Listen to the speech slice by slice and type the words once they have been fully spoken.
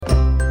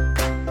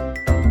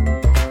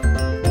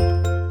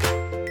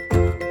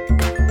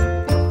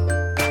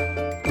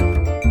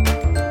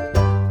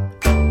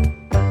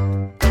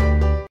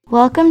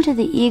Welcome to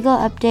the Eagle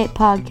Update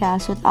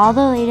podcast with all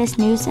the latest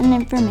news and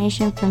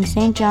information from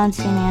St. John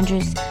St.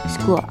 Andrew's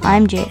School.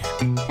 I'm Jada.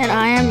 And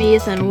I am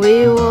Ethan.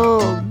 We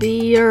will be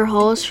your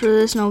hosts for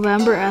this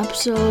November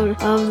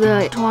episode of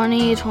the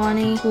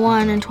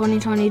 2021 and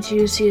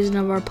 2022 season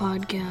of our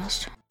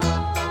podcast.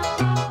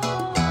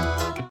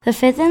 The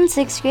 5th and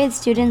 6th grade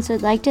students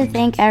would like to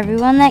thank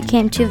everyone that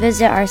came to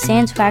visit our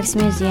Saints Wax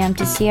Museum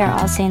to see our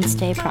All Saints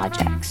Day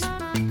projects.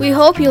 We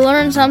hope you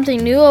learned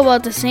something new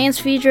about the saints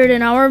featured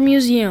in our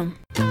museum.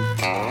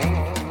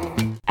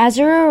 As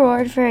a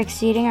reward for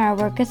exceeding our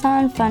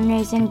workathon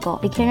fundraising goal,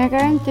 the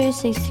kindergarten through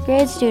 6th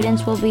grade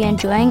students will be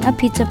enjoying a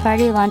pizza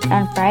party lunch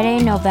on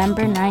Friday,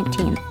 November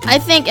 19th. I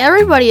think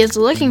everybody is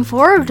looking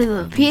forward to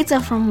the pizza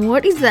from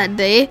Woody's that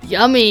day.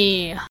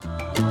 Yummy!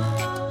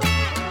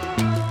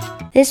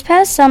 This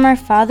past summer,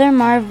 Father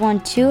Marv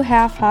won 2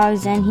 half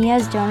hogs and he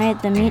has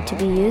donated the meat to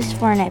be used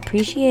for an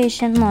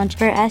appreciation lunch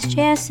for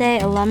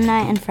SJSA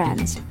alumni and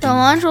friends. The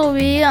lunch will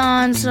be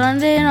on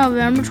Sunday,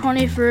 November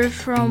 21st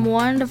from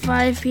 1 to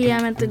 5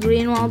 p.m. at the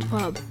Greenwald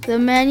Pub. The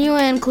menu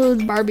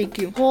includes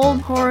barbecue,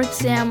 pulled pork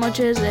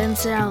sandwiches, and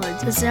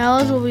salads. The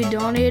salads will be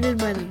donated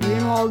by the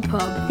Greenwald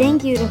Pub.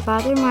 Thank you to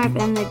Father Marv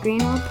and the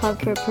Greenwald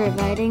Pub for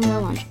providing the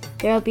lunch.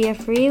 There will be a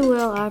free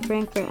will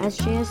offering for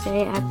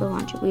SJSA at the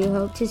lunch. We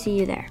hope to see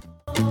you there.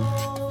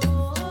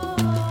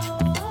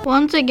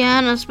 Once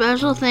again, a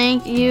special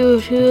thank you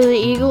to the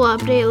Eagle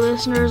Update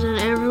listeners and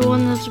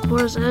everyone that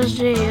supports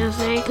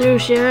SJSA through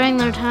sharing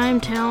their time,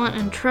 talent,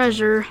 and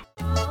treasure.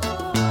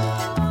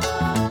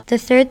 The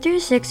 3rd through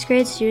 6th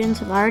grade students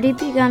have already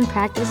begun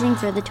practicing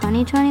for the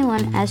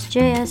 2021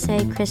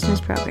 SJSA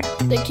Christmas program.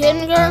 The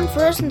kindergarten,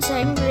 1st, and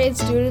 2nd grade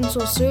students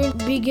will soon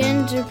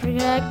begin to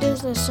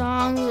practice the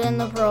songs in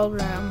the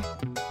program.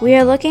 We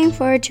are looking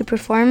forward to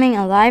performing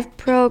a live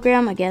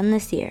program again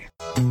this year.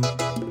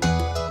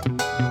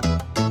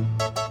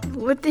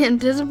 With the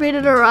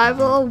anticipated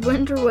arrival of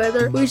winter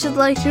weather, we should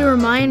like to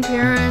remind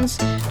parents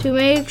to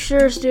make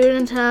sure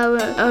students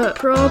have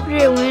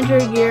appropriate winter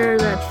gear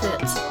that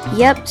fits.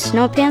 Yep,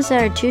 snow pants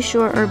that are too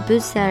short or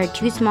boots that are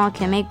too small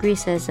can make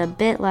recess a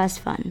bit less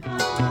fun.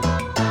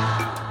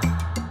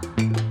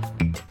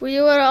 We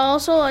would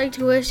also like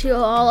to wish you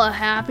all a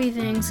happy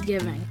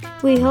Thanksgiving.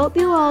 We hope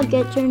you all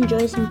get to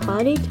enjoy some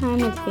quality time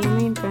with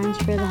family and friends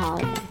for the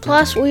holiday.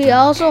 Plus, we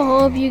also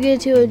hope you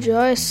get to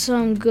enjoy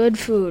some good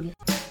food.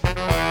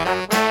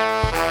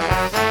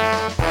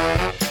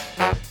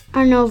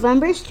 Our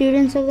November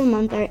students of the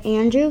month are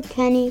Andrew,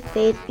 Kenny,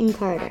 Faith, and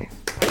Carter.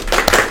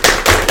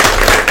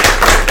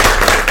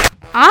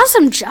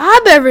 Awesome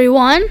job,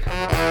 everyone!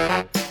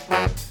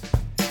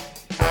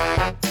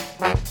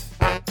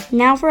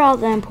 Now for all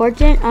the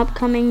important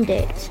upcoming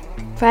dates.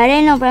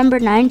 Friday, November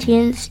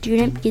 19th,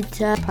 student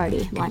pizza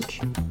party lunch.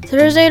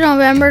 Thursday,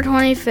 November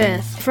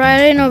 25th.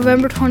 Friday,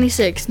 November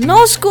 26th.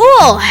 No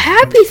school!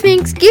 Happy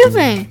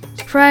Thanksgiving!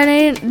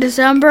 Friday,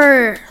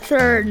 December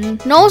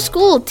 3rd. No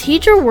school,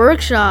 teacher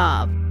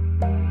workshop.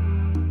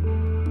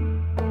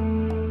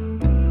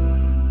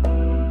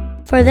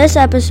 For this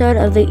episode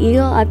of the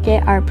Eagle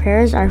Update, our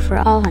prayers are for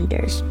all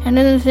hunters. And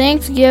in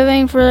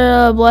thanksgiving for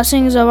the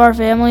blessings of our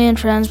family and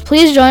friends,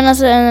 please join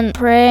us in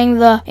praying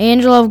the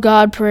Angel of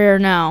God prayer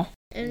now.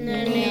 In the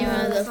name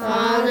of the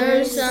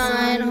Father,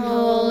 Son,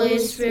 Holy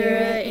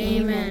Spirit,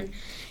 amen.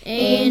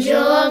 Angel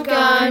of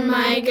God,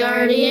 my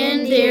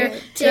guardian dear,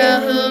 to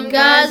whom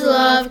God's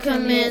love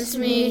commits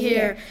me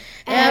here.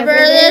 Ever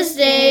this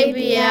day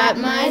be at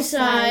my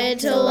side,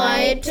 to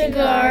light, to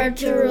guard,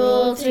 to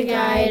rule, to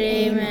guide,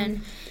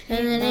 amen.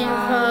 In the name of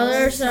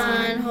Father,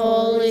 Son,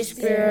 Holy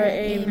Spirit,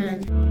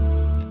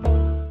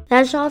 amen.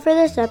 That's all for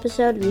this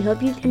episode. We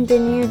hope you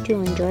continue to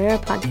enjoy our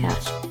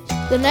podcast.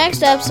 The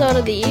next episode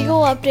of the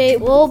Eagle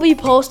Update will be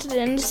posted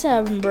in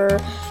December.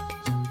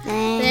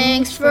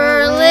 Thanks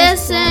for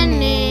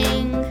listening.